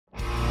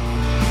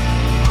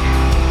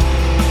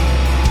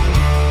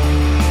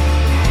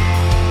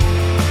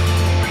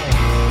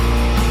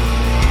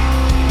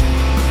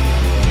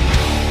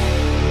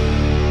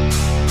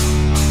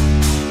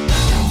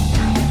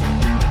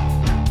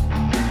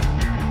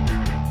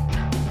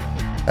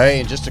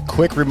Hey, and just a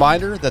quick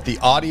reminder that the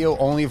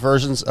audio-only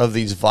versions of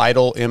these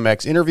Vital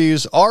MX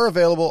interviews are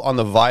available on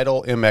the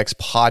Vital MX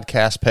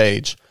podcast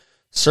page.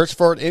 Search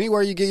for it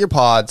anywhere you get your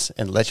pods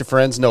and let your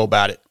friends know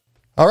about it.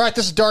 All right,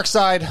 this is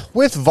Darkside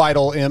with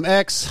Vital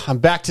MX. I'm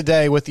back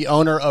today with the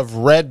owner of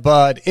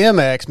Redbud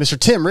MX, Mr.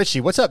 Tim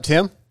Ritchie. What's up,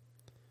 Tim?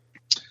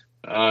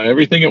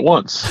 Everything at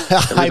once.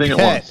 Everything at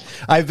once.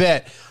 I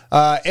bet.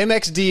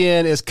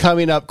 MXDN is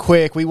coming up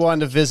quick. We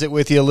wanted to visit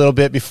with you a little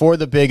bit before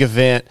the big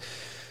event.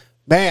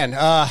 Man,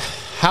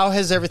 how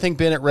has everything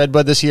been at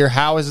Redbud this year?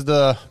 How has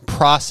the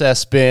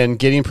process been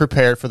getting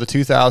prepared for the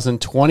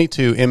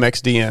 2022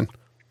 MXDN?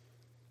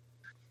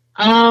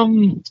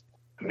 Man,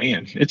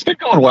 it's been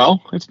going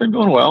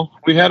well.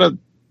 We had a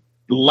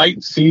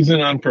light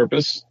season on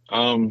purpose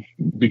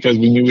because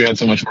we knew we had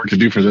so much work to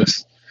do for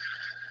this.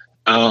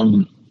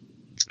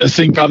 This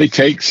thing probably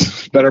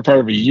takes better part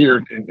of a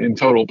year in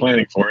total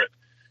planning for it.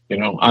 You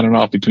know, on and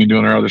off between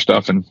doing our other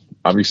stuff and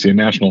obviously a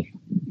national,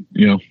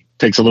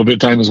 takes a little bit of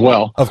time as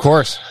well. Of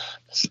course.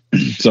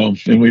 So,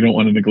 and we don't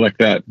want to neglect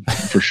that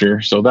for sure.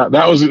 So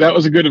that was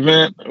a good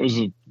event. It was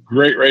a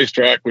great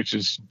racetrack, which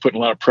is putting a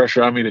lot of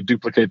pressure on me to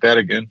duplicate that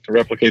again, to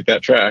replicate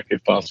that track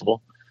if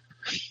possible.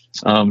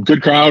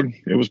 Good crowd.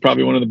 It was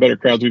probably one of the better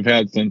crowds we've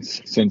had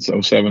since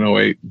 07,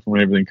 08,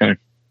 when everything kind of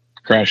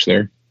crashed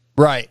there.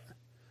 Right.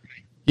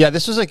 Yeah,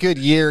 this was a good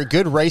year,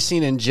 good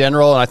racing in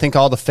general, and I think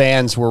all the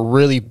fans were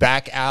really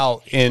back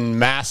out in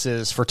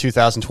masses for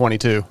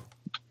 2022.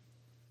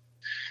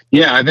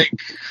 Yeah, I think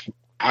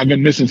I've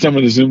been missing some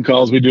of the Zoom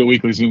calls. We do a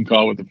weekly Zoom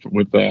call with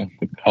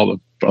all the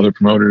other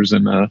promoters,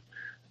 and the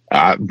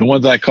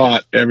ones I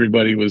caught,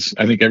 everybody's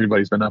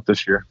been up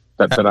this year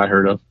that I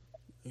heard of.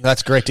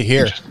 That's great to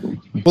hear.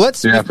 Well,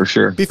 for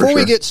sure. Before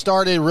we get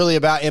started really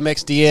about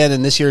MXDN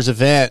and this year's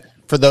event,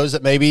 for those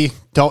that maybe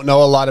don't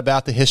know a lot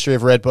about the history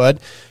of Redbud,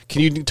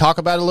 can you talk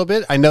about it a little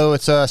bit? I know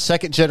it's a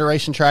second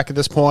generation track at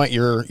this point.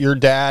 Your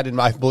dad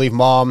and I believe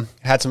mom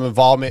had some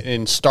involvement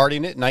in starting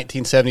it in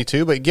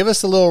 1972, but give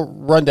us a little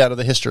rundown of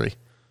the history.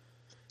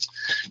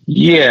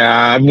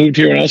 Yeah, I moved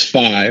here when I was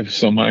 5,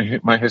 so my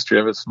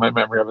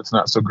memory of it's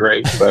not so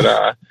great.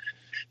 But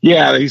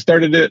yeah, he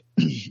started it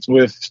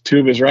with 2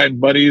 of his riding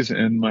buddies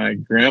and my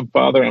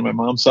grandfather on my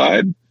mom's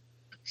side.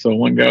 So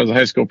one guy was a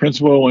high school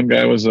principal, one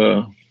guy was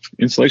a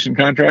installation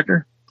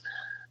contractor.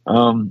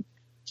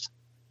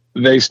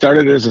 They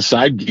started it as a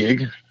side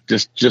gig,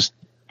 just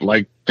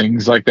like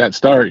things like that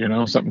start,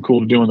 something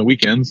cool to do on the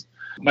weekends.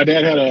 My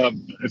dad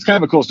it's kind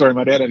of a cool story.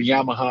 My dad had a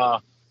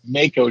Yamaha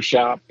Mako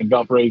shop in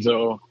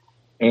Valparaiso,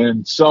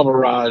 and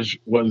Selvaraj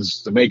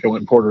was the Mako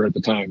importer at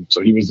the time.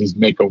 So he was his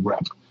Mako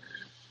rep,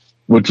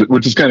 which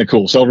is kind of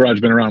cool. Selvaraj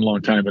been around a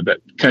long time, but that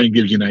kind of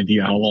gives you an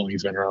idea how long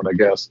he's been around, I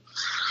guess.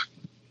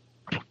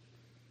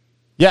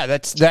 Yeah,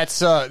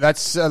 that's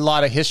a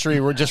lot of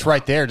history. We're just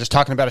right there, just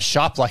talking about a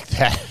shop like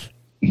that.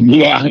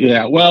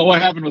 Yeah. Well,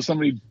 what happened was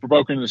somebody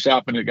broke into the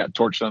shop and it got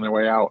torched on their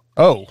way out.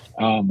 Oh.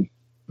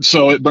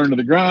 So it burned to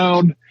the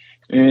ground,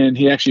 and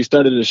he actually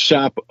started a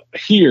shop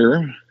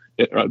here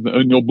at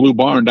the Blue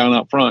Barn down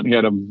out front. He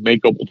had a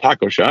Mako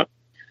taco shop,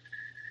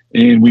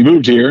 and we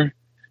moved here.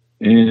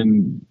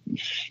 And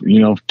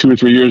 2 or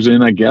 3 years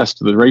in, I guess,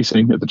 to the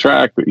racing at the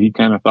track, but he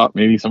kind of thought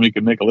maybe somebody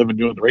could make a living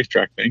doing the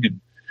racetrack thing,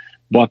 and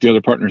bought the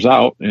other partners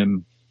out,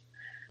 and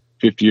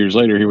 50 years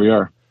later, here we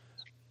are.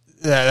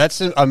 Yeah, that's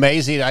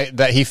amazing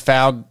that he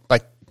found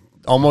like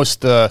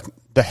almost the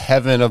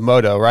heaven of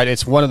moto, right?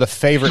 It's one of the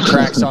favorite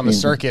tracks on the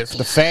circuit for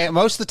the fan.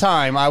 Most of the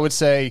time, I would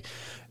say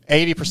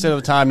 80% of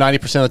the time,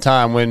 90% of the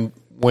time,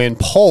 when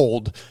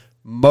polled,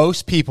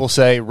 most people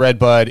say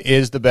Redbud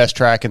is the best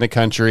track in the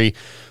country.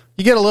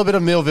 You get a little bit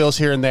of Millvilles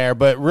here and there,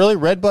 but really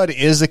Redbud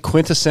is a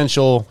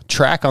quintessential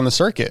track on the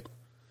circuit.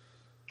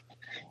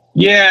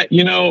 Yeah,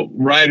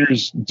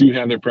 riders do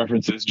have their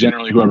preferences.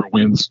 Generally, whoever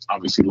wins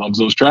obviously loves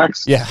those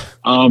tracks. Yeah.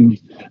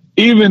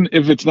 Even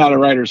if it's not a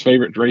rider's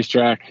favorite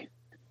racetrack,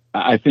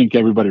 I think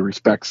everybody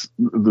respects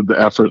the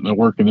effort and the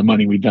work and the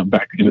money we dump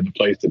back into the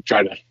place to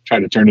try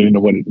to turn it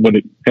into what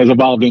it has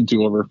evolved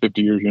into over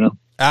 50 years.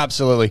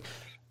 Absolutely.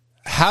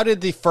 How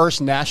did the first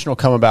national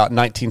come about in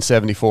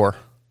 1974?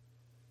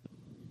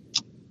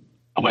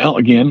 Well,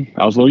 again,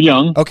 I was a little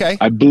young. Okay.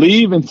 I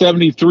believe in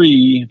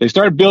 73 they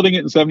started building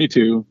it in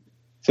 72.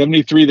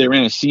 73, they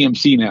ran a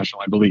CMC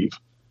national, I believe.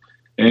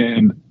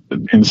 And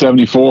in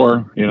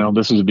 74,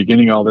 this was the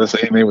beginning of all this.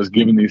 AMA was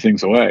giving these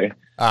things away.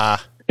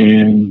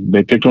 And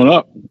they picked one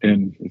up.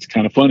 And it's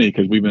kind of funny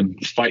because we've been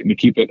fighting to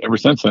keep it ever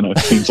since then, it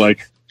seems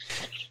like.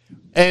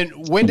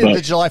 And when did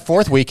the July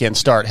 4th weekend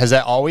start? Has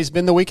that always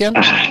been the weekend?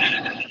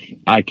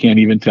 I can't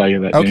even tell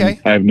you that. Okay.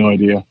 Danny. I have no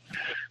idea.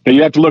 But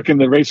you have to look in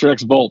the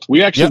RacerX Vault.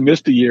 We actually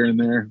missed a year in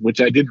there, which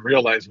I didn't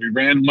realize. We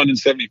ran one in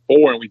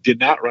 74, and we did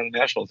not run a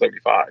national in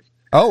 75.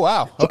 Oh,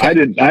 wow. Okay.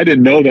 So I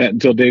didn't know that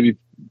until Davey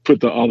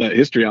put all that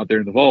history out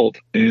there in the vault.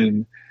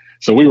 And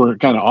so we were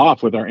kind of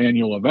off with our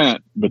annual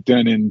event. But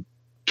then in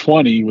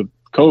 20, with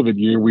COVID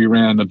year, we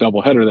ran a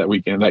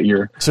doubleheader that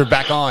year. So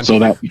back on. So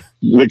that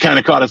kind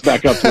of caught us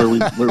back up to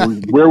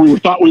where we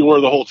thought we were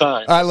the whole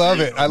time. I love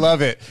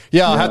it.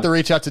 Yeah, I'll have to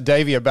reach out to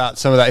Davey about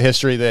some of that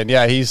history then.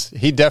 Yeah,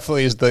 he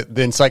definitely is the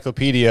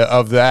encyclopedia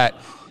of that.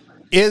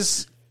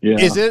 Is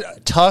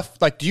it tough?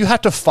 Like, do you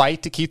have to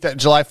fight to keep that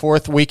July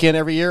 4th weekend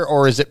every year,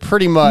 or is it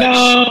pretty much?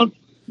 No,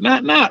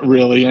 not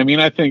really. I mean,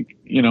 I think,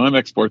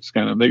 MX Sports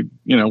kind of,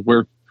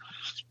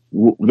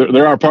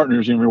 they're our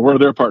partners. We're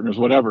their partners,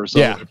 whatever. So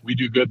if we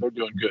do good, they're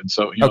doing good.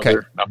 So,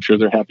 I'm sure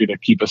they're happy to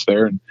keep us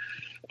there. And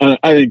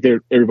I think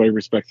everybody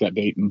respects that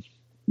date, and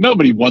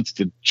nobody wants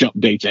to jump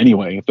dates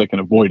anyway if they can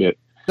avoid it.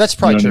 That's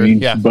probably true. I mean?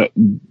 Yeah.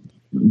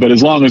 But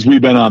as long as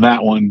we've been on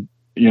that one,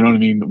 you know what I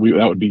mean?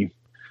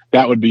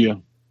 That would be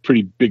a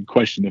pretty big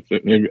question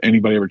if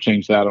anybody ever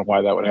changed that and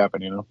why that would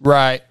happen,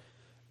 Right.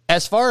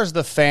 As far as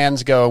the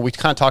fans go, we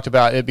kind of talked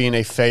about it being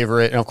a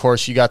favorite. And of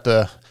course you got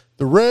the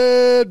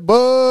Red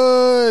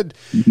Bud.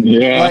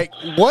 Yeah. Like,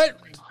 what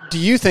do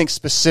you think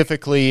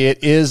specifically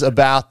it is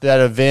about that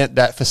event,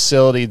 that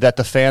facility, that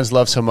the fans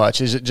love so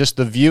much? Is it just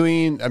the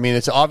viewing? I mean,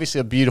 it's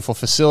obviously a beautiful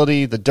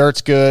facility. The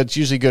dirt's good. It's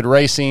usually good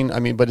racing. I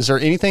mean, but is there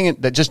anything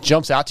that just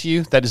jumps out to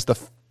you that is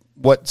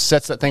what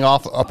sets that thing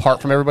off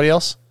apart from everybody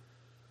else?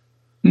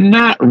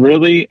 Not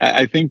really.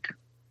 I think,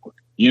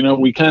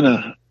 we kind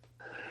of,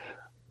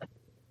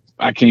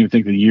 I can't even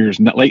think of the years,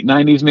 late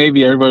 90s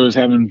maybe, everybody was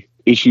having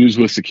issues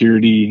with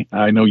security.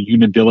 I know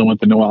Unadilla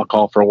went to no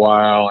alcohol for a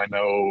while. I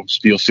know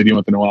Steel City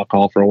went to no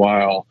alcohol for a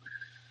while.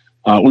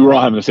 We were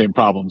all having the same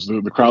problems.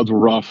 The crowds were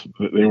rough.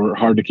 They were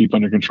hard to keep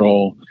under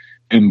control.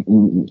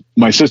 And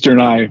my sister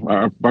and I,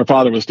 our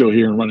father was still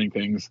here and running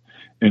things.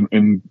 And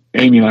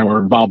Amy and I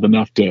were involved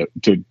enough to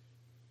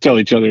tell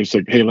each other, it's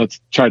like, hey,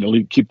 let's try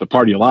to keep the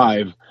party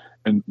alive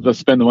and let's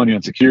spend the money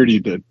on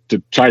security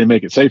to try to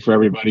make it safe for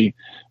everybody,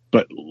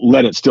 but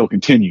let it still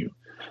continue.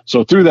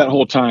 So through that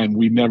whole time,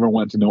 we never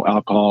went to no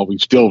alcohol.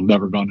 We've still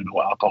never gone to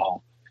no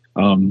alcohol.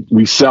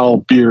 We sell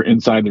beer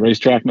inside the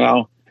racetrack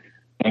now,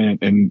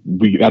 and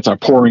that's our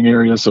pouring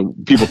area. So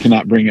people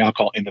cannot bring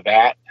alcohol into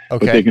that,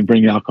 but they can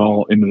bring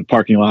alcohol into the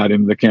parking lot,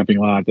 into the camping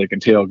lot. They can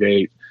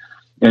tailgate,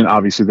 and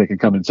obviously they can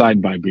come inside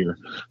and buy beer.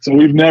 So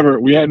we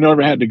had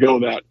never had to go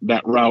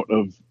that route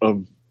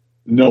of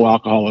no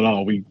alcohol at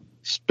all. We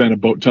spent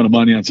a ton of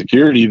money on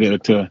security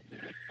to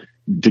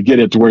get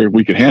it to where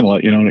we could handle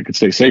it, and it could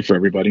stay safe for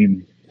everybody.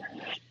 And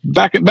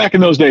back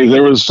in those days,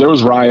 there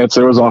was riots,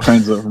 there was all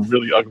kinds of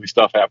really ugly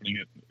stuff happening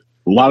at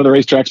a lot of the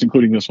racetracks,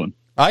 including this one.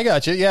 I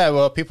got you. Yeah,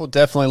 well, people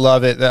definitely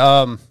love it.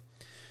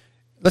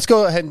 Let's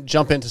go ahead and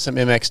jump into some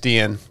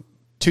MXDN.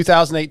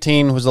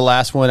 2018 was the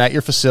last one at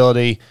your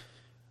facility.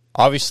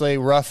 Obviously,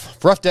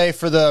 rough day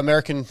for the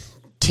American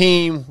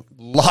team.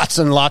 Lots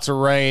and lots of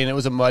rain. It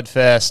was a mud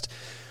fest.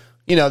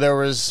 There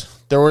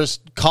was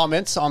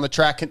comments on the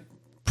track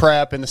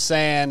prep and the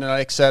sand and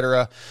et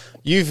cetera.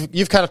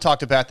 You've kind of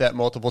talked about that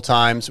multiple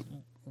times.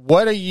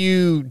 What are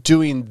you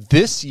doing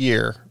this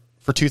year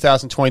for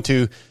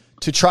 2022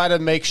 to try to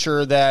make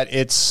sure that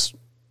it's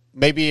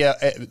maybe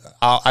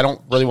I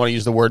don't really want to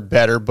use the word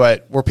better,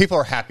 but where people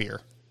are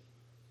happier?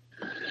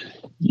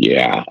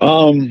 Yeah.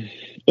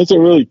 It's a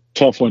really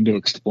tough one to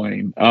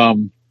explain.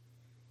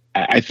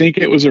 I think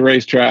it was a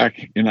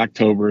racetrack in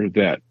October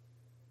that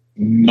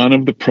none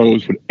of the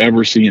pros would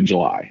ever see in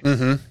July.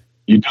 Mm-hmm.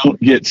 You don't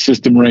get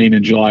system rain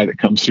in July that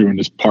comes through and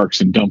just parks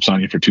and dumps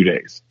on you for 2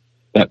 days.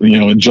 That,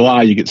 in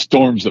July you get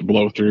storms that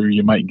blow through.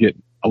 You might get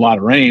a lot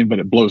of rain, but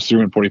it blows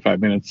through in 45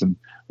 minutes and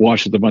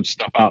washes a bunch of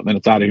stuff out, and then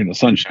it's out of here and the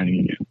sun's shining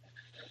again.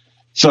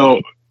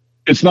 So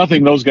it's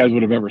nothing those guys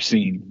would have ever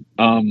seen.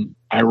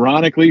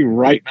 Ironically,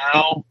 right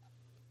now,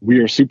 we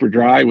are super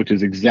dry, which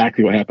is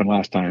exactly what happened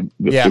last time.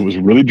 Yeah. It was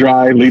really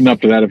dry leading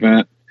up to that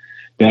event.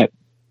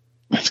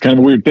 That's kind of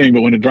a weird thing,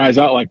 but when it dries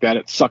out like that,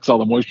 it sucks all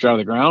the moisture out of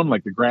the ground.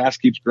 Like the grass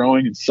keeps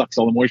growing and sucks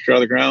all the moisture out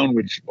of the ground,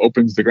 which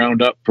opens the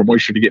ground up for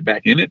moisture to get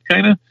back in it,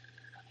 kind of.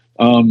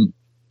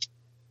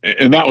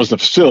 And that was the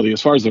facility.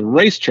 As far as the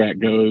racetrack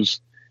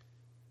goes,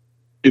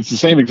 it's the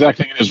same exact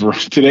thing as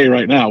today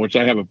right now, which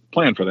I have a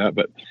plan for that.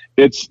 But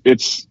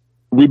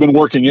we've been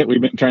working it.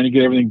 We've been trying to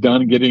get everything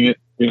done and getting it,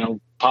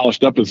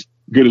 polished up as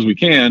good as we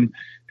can.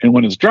 And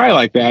when it's dry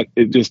like that,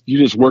 you're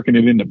just working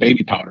it into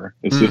baby powder.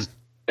 It's just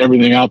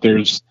everything out there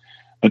is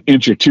an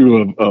inch or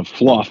two of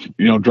fluff,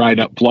 dried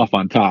up fluff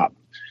on top.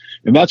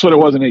 And that's what it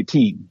was in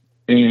 18.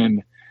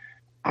 And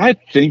I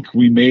think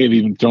we may have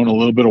even thrown a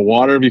little bit of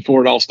water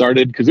before it all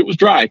started because it was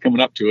dry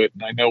coming up to it.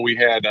 And I know we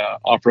had an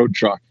off-road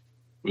truck,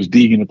 it was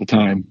Deegan at the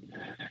time,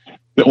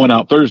 that went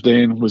out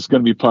Thursday and was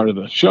going to be part of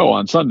the show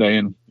on Sunday.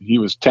 And he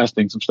was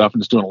testing some stuff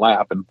and just doing a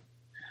lap. And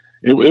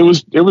it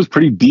was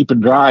pretty deep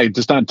and dry,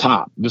 just on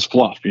top, just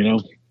fluff,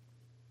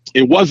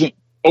 It wasn't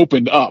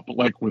opened up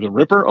like where the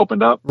ripper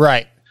opened up.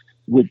 Right.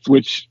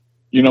 Which,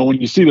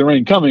 when you see the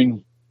rain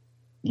coming,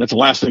 that's the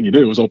last thing you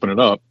do is open it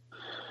up.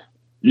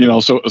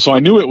 So I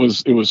knew it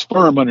was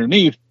firm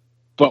underneath,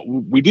 but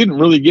we didn't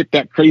really get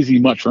that crazy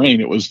much rain.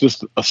 It was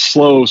just a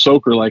slow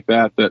soaker like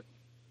that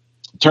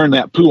turned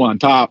that poo on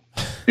top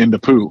into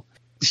poo.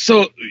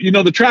 So,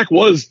 the track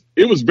was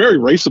very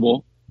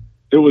raceable.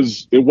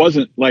 it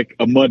wasn't like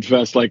a mud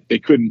fest, like they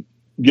couldn't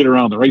get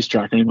around the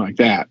racetrack or anything like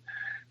that.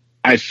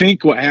 I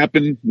think what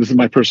happened, this is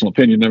my personal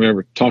opinion, I've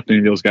never talked to any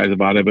of those guys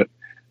about it, but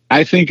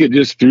I think it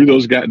just threw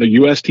those guys, the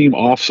U.S. team,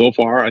 off so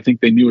far. I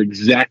think they knew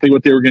exactly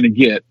what they were going to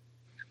get.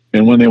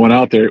 And when they went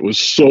out there, it was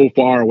so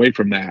far away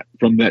from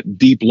that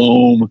deep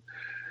loam,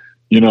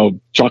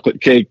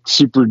 chocolate cake,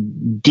 super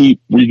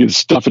deep, where you could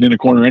stuff it in a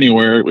corner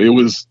anywhere. It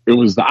was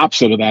the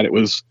opposite of that. It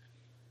was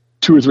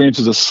 2 or 3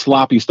 inches of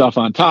sloppy stuff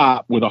on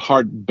top with a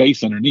hard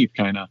base underneath,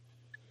 kind of.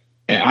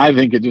 And I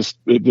think it just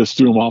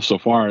threw them off so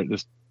far. It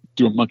just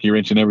threw a monkey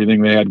wrench in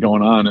everything they had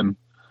going on. And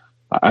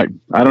I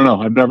don't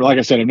know. I've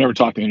never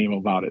talked to anyone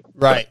about it.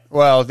 Right.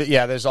 Well,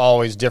 there's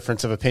always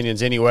difference of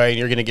opinions anyway, and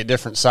you're going to get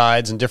different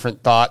sides and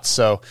different thoughts.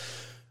 So,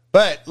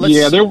 but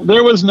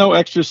there was no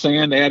extra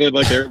sand added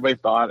like everybody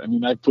thought. I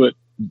mean,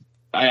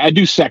 I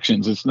do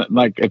sections. It's not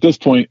like, at this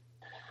point,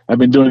 I've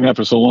been doing that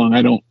for so long.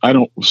 I don't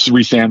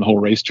resand the whole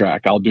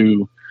racetrack. I'll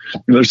do,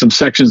 there's some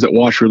sections that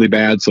wash really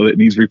bad, so it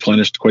needs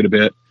replenished quite a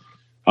bit.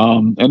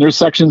 And there's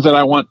sections that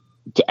I want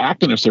to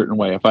act in a certain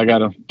way. If I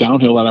got a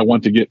downhill that I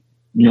want to get,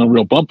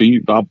 real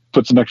bumpy, I'll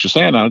put some extra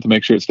sand on it to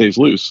make sure it stays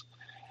loose.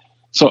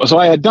 So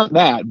I had done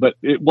that, but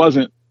it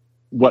wasn't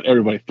what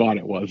everybody thought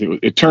it was.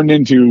 It turned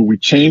into, we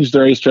changed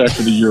the racetrack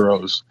for the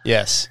Euros.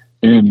 Yes.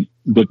 And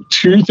the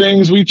 2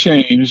 things we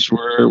changed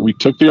were, we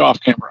took the off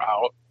camera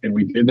out, and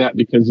we did that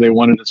because they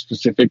wanted a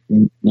specific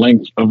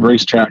length of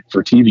racetrack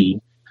for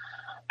TV,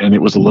 and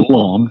it was a little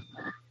long.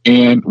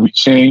 And we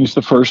changed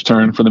the first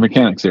turn for the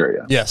mechanics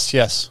area. Yes.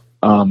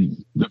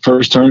 The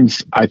first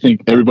turns, I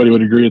think everybody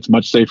would agree, it's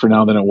much safer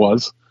now than it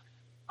was.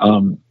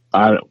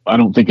 I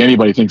don't think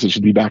anybody thinks it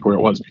should be back where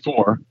it was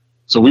before.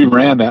 So we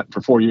ran that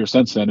for 4 years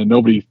since then, and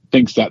nobody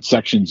thinks that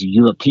section's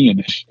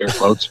European-ish, air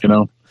quotes,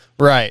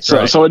 Right.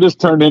 So it just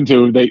turned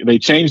into, they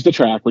changed the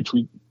track,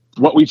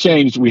 what we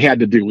changed, we had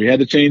to do. We had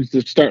to change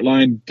the start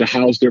line to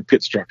house their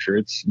pit structure.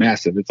 It's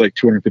massive. It's like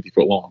 250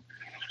 foot long,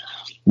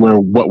 where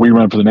what we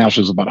run for the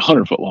Nationals is about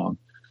 100 foot long.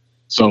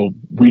 So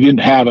we didn't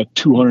have a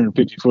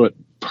 250 foot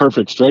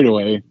perfect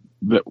straightaway,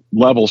 that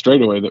level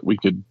straightaway that we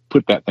could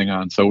put that thing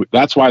on. So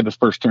that's why the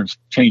first turns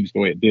changed the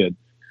way it did.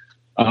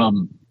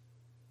 And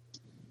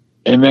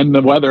then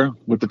the weather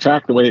with the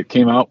track, the way it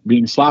came out,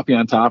 being sloppy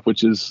on top,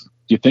 which is,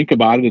 you think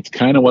about it, it's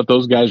kind of what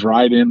those guys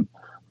ride in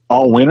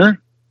all winter.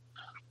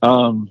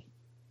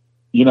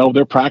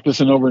 They're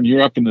practicing over in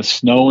Europe in the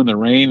snow and the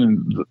rain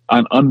and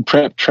on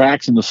unprepped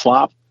tracks in the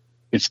slop.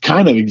 It's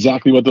kind of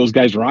exactly what those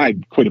guys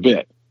ride quite a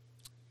bit,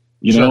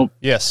 Sure.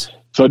 Yes.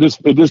 So it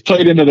just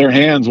played into their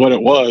hands what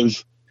it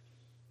was.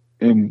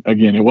 And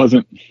again, it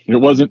wasn't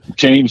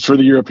changed for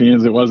the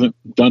Europeans. It wasn't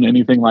done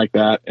anything like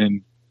that.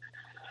 And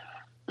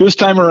this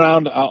time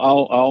around,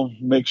 I'll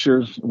make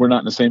sure we're not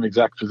in the same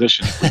exact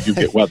position if we do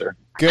get weather.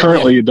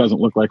 Currently, It doesn't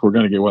look like we're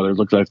going to get weather. It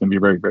looks like it's going to be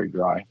very, very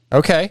dry.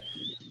 Okay.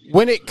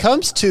 When it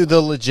comes to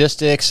the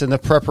logistics and the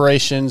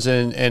preparations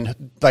and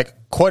like,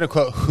 quote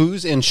unquote,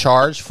 who's in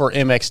charge for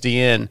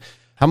MXDN,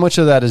 how much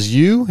of that is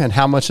you and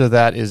how much of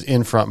that is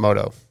In Front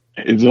Moto?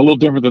 It's a little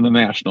different than the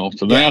National.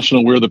 So the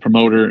National, we're the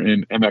promoter,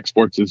 and MX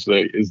Sports is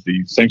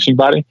the sanctioning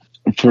body.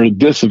 For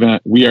this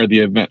event, we are the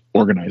event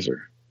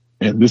organizer.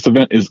 And this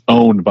event is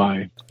owned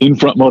by In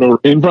Front Motor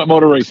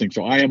Racing,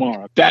 so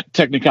IMR. That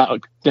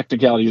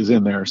technicality is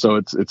in there. So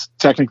it's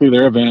technically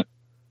their event,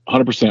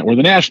 100%. Where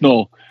the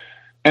National,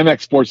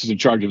 MX Sports is in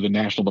charge of the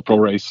National, the pro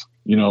race.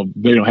 They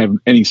don't have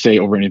any say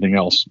over anything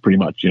else, pretty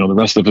much. The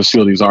rest of the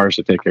facility is ours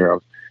to take care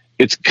of.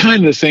 It's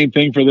kind of the same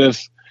thing for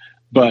this,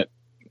 but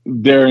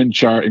they're in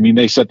charge. I mean,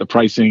 they set the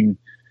pricing.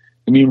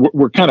 I mean,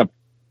 we're kind of,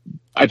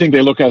 I think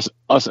they look at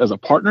us as a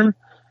partner.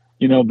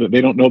 That they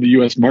don't know the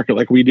U.S. market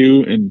like we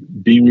do, and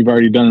being we've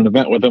already done an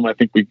event with them, I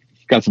think we've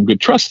got some good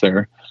trust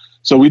there.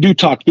 So we do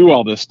talk through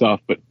all this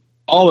stuff, but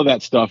all of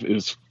that stuff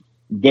is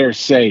their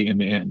say in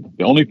the end.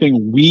 The only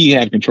thing we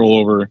have control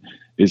over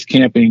is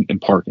camping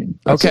and parking.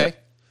 That's okay. It.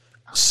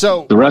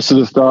 So the rest of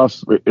the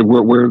stuff,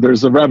 where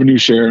there's a revenue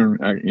share,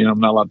 I'm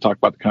not allowed to talk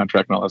about the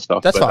contract and all that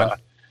stuff. That's fine.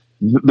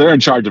 They're in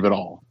charge of it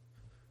all.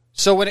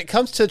 So when it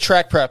comes to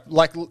track prep,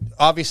 like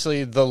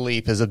obviously the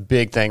leap is a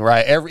big thing,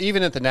 right?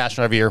 Even at the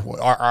National every year,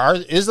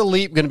 is the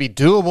leap going to be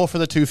doable for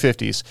the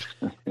 250s?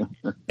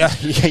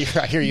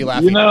 I hear you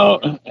laughing.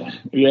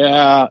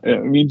 Yeah. I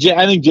mean,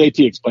 I think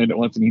JT explained it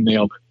once and he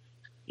nailed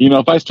it.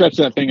 If I stretch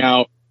that thing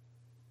out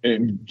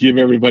and give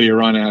everybody a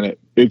run at it,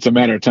 it's a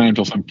matter of time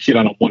until some kid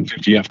on a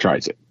 150F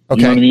tries it. Okay.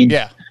 You know what I mean?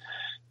 Yeah.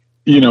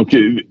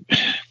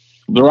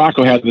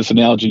 LaRocco had this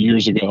analogy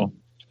years ago.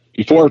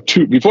 Before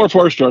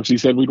four strokes, he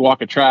said we'd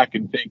walk a track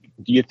and think,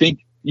 do you think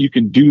you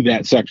can do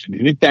that section? Do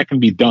you think that can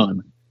be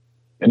done?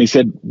 And he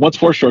said, once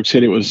four strokes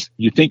hit, it was,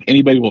 you think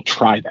anybody will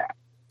try that?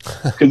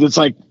 Because it's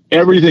like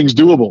everything's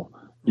doable.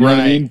 You know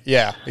what I mean?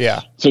 Yeah,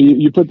 yeah. So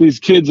you put these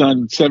kids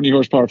on 70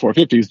 horsepower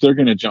 450s, they're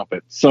going to jump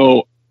it.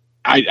 So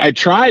I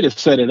try to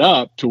set it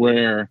up to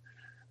where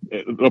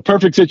a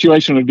perfect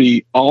situation would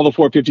be all the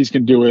 450s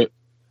can do it.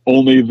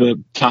 Only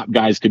the top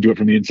guys could do it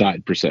from the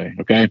inside, per se.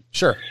 Okay.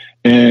 Sure.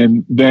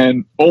 And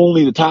then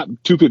only the top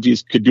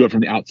 250s could do it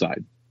from the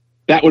outside.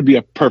 that would be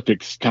a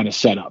perfect kind of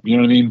setup. You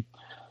know what I mean?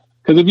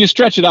 Because if you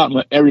stretch it out and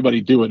let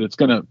everybody do it, it's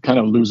going to kind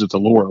of lose its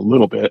allure a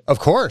little bit. Of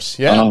course.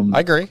 Yeah,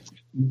 I agree.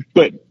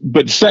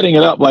 But setting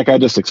it up like I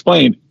just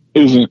explained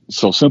isn't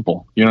so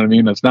simple. You know what I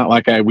mean? It's not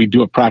like we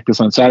do a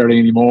practice on Saturday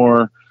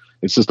anymore.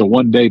 It's just a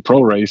 1-day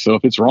pro race. So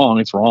if it's wrong,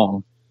 it's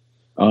wrong.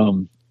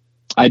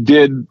 I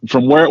did,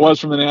 from where it was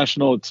from the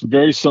National, it's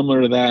very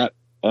similar to that.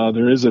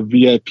 There is a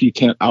VIP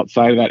tent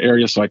outside of that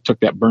area, so I took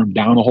that berm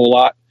down a whole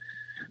lot.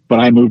 But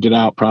I moved it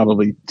out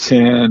probably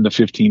 10 to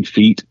 15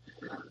 feet.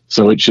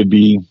 So it should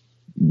be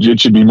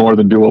more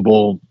than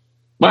doable.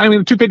 Well, I mean,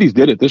 the 250s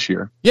did it this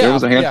year. Yeah, there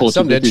was a handful of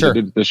 250s that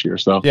did it this year.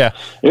 So yeah,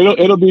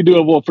 it'll be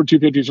doable for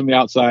 250s from the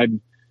outside.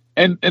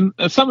 And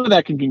some of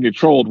that can be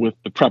controlled with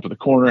the prep of the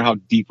corner, how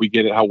deep we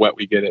get it, how wet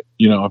we get it.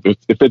 You know,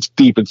 if it's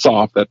deep and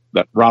soft,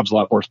 that robs a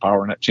lot of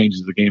horsepower, and that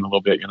changes the game a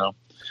little bit, you know.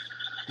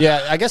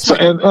 Yeah, I guess. So,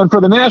 and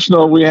for the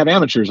National, we have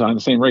amateurs on the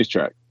same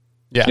racetrack.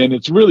 Yeah. And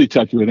it's really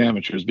touchy with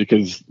amateurs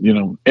because, you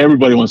know,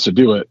 everybody wants to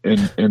do it.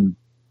 And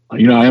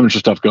you know, how amateur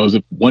stuff goes.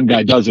 If one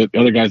guy does it, the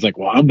other guy's like,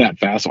 well, I'm that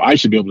fast, so I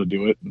should be able to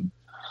do it. And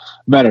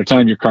matter of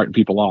time, you're carting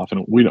people off,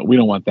 and we don't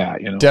want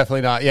that, you know.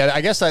 Definitely not. Yeah,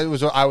 I guess I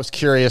was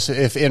curious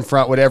if In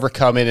Front would ever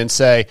come in and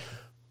say,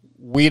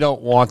 we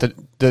don't want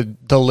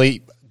the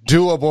leap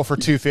doable for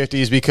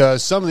 250s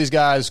because some of these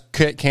guys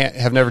can't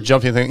have never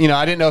jumped anything. You know,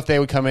 I didn't know if they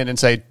would come in and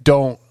say,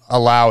 don't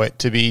allow it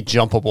to be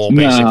jumpable,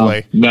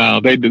 basically. No,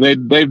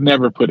 they've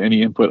never put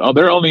any input. Oh,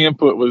 their only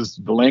input was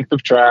the length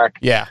of track.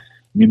 Yeah.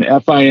 I mean, the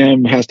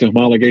FIM has to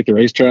homologate the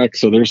racetrack,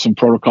 so there's some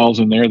protocols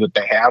in there that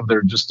they have.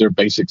 They're just their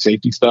basic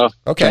safety stuff.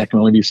 Okay. That can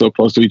only be so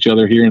close to each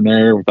other here and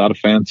there without a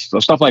fence, so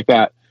stuff like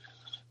that.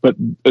 But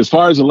as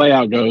far as the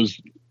layout goes,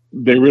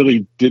 they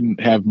really didn't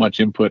have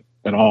much input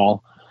at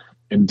all,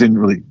 and didn't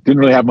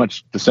really have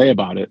much to say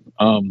about it.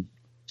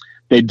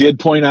 They did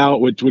point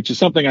out, which is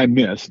something I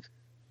missed,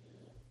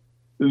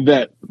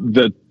 that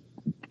the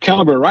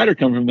caliber rider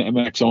coming from the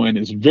MXON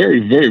is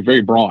very, very,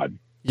 very broad.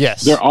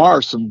 Yes. There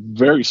are some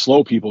very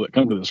slow people that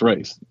come to this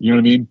race. You know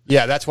what I mean?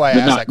 Yeah, that's why I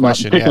asked that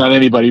question. Not picking on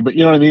anybody, but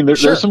you know what I mean?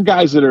 Sure. There's some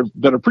guys that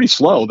are pretty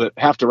slow that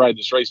have to ride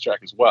this racetrack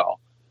as well.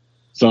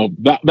 So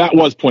that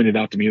was pointed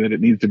out to me that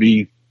it needs to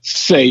be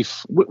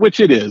safe,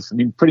 which it is. I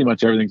mean, pretty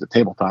much everything's a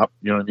tabletop,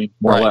 you know what I mean?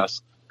 More or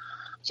less.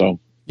 So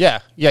yeah,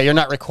 you're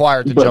not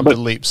required to jump the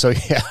leap. So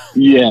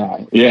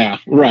yeah.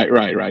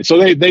 Right. So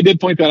they did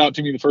point that out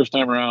to me the first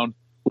time around,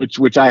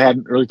 which I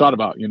hadn't really thought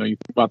about. You know, you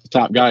think about the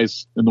top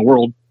guys in the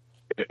world,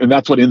 and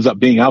that's what ends up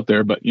being out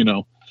there. But, you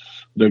know,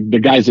 the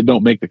guys that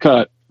don't make the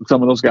cut,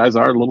 some of those guys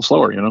are a little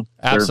slower, you know.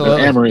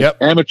 Absolutely.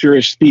 They're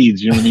amateurish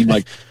speeds, you know what I mean?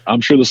 Like, I'm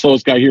sure the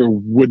slowest guy here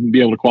wouldn't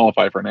be able to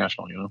qualify for a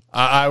national, you know.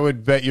 I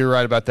would bet you're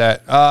right about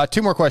that.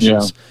 2 more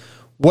questions. Yeah.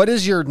 What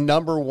is your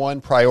number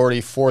one priority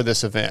for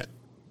this event?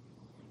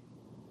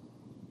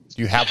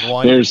 Do you have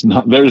one? There's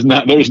not one.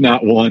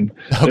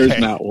 Okay. There's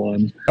not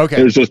one. Okay.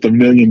 There's just a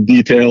million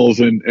details,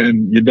 and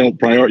you don't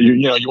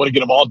you want to get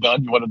them all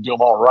done. You want to do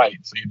them all right.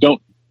 So you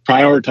don't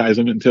prioritize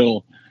them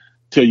until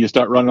you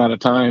start running out of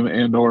time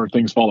and or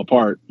things fall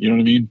apart. You know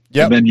what I mean?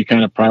 Yep. And then you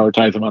kind of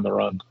prioritize them on the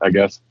run, I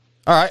guess.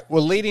 All right.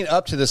 Well, leading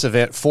up to this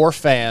event for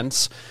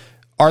fans,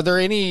 are there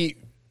any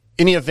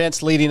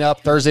events leading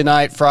up Thursday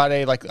night,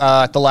 Friday, like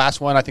the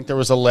last one? I think there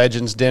was a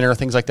Legends dinner,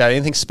 things like that.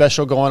 Anything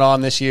special going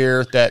on this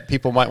year that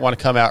people might want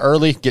to come out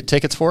early, get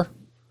tickets for?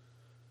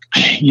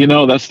 You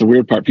know, that's the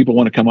weird part. People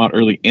want to come out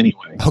early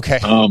anyway. Okay.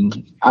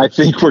 I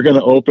think we're going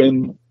to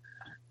open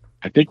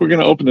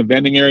the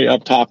vending area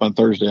up top on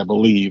Thursday, I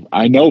believe.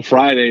 I know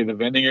Friday the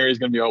vending area is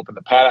going to be open.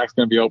 The paddock's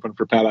going to be open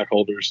for paddock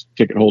holders,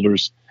 ticket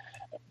holders.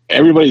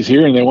 Everybody's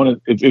here and they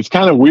want to. It's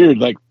kind of weird.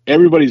 Like,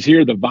 everybody's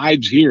here, the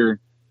vibe's here,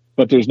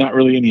 but there's not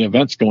really any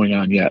events going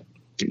on yet.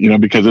 You know,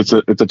 because it's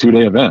a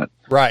 2-day event.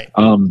 Right.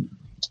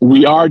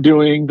 We are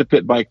doing the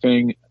pit bike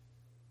thing,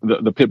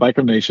 the Pit Bike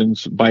of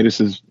Nations. Vitus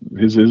is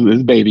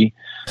his baby.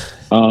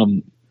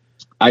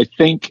 I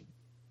think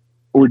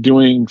we're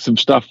doing some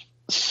stuff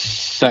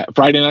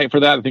Friday night for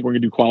that. I think we're gonna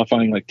do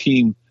qualifying, like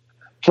team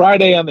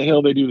Friday on the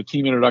hill. They do the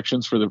team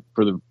introductions for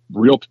the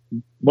real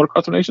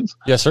Motocross of Nations.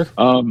 Yes, sir.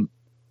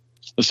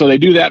 So they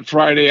do that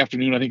Friday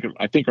afternoon.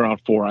 I think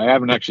around 4. I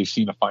haven't actually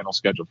seen a final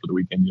schedule for the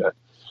weekend yet.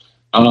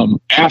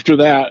 After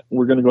that,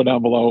 we're going to go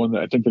down below, and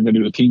I think they're going to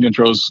do the team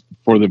intros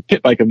for the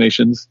Pit Bike of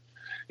Nations,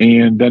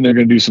 and then they're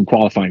going to do some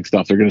qualifying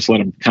stuff. They're going to let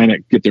them kind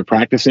of get their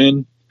practice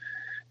in,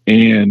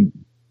 and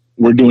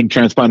we're doing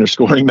transponder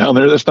scoring down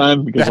there this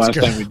time because last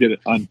time we did it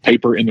on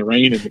paper in the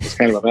rain, and it was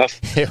kind of a mess.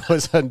 It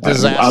was a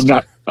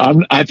disaster.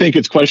 I think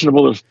it's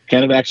questionable if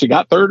Canada actually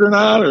got third or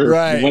not, or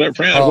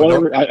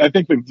whatever. I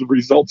think the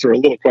results are a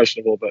little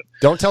questionable, but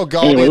don't tell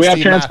Gaulding. Anyway, we have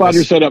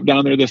transponders set up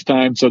down there this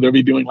time, so they'll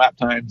be doing lap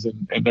times,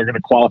 and they're going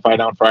to qualify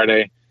down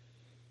Friday.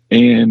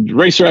 And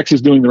Racer X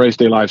is doing the race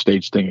day live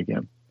stage thing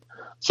again.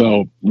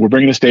 So we're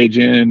bringing a stage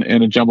in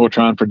and a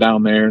jumbotron for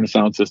down there and a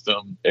sound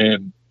system.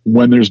 And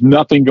when there's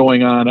nothing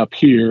going on up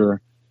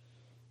here,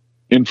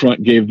 In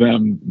Front gave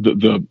them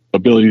the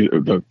ability,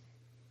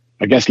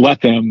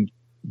 let them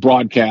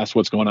broadcast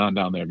what's going on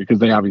down there because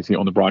they obviously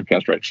own the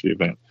broadcast rights to the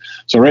event.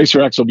 So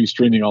Racer X will be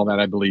streaming all that,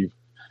 I believe.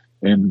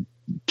 and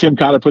Tim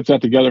Cotter puts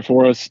that together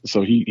for us.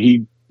 So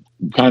he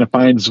kind of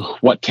finds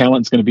what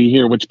talent's going to be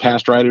here, which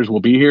past riders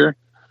will be here.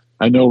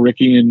 I know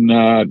Ricky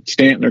and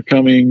Stanton are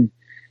coming.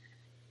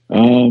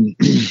 I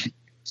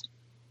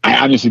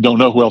honestly don't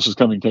know who else is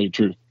coming, to tell you the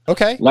truth.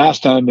 Okay.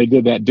 Last time they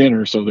did that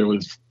dinner, so there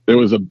was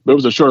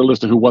a shorter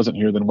list of who wasn't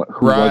here than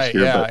who was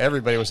here. Yeah,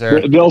 everybody was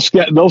there. They'll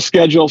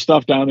schedule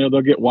stuff down there.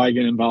 They'll get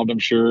Wigan involved, I'm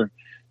sure,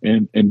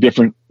 and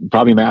different,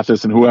 probably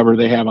Mathis and whoever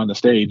they have on the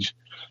stage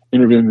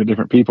interviewing the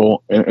different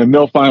people, and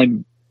they'll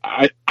find.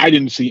 I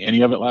didn't see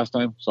any of it last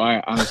time, so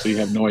I honestly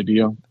have no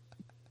idea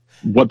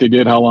what they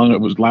did, how long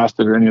it was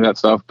lasted, or any of that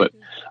stuff. But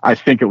I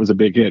think it was a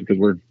big hit because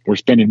we're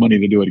spending money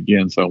to do it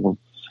again. So we're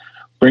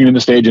bringing in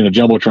the stage in a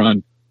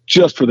jumbotron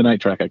just for the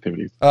night track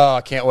activities. Oh,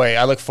 I can't wait.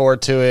 I look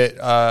forward to it.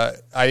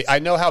 I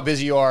know how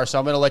busy you are, so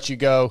I'm going to let you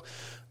go.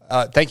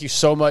 Thank you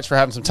so much for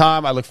having some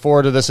time. I look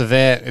forward to this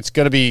event. It's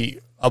going to be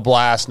a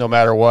blast no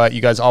matter what.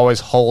 You guys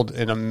always hold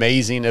an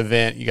amazing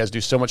event. You guys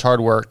do so much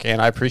hard work,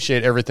 and I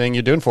appreciate everything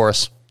you're doing for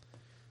us.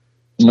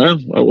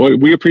 Well,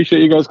 we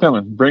appreciate you guys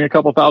coming. Bring a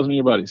couple thousand of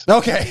your buddies.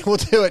 Okay, we'll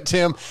do it,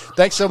 Tim.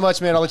 Thanks so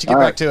much, man. I'll let you get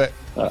back to it.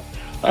 All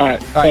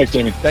right. Thanks,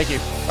 Jamie. Thank you.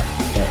 All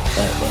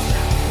right. Bye.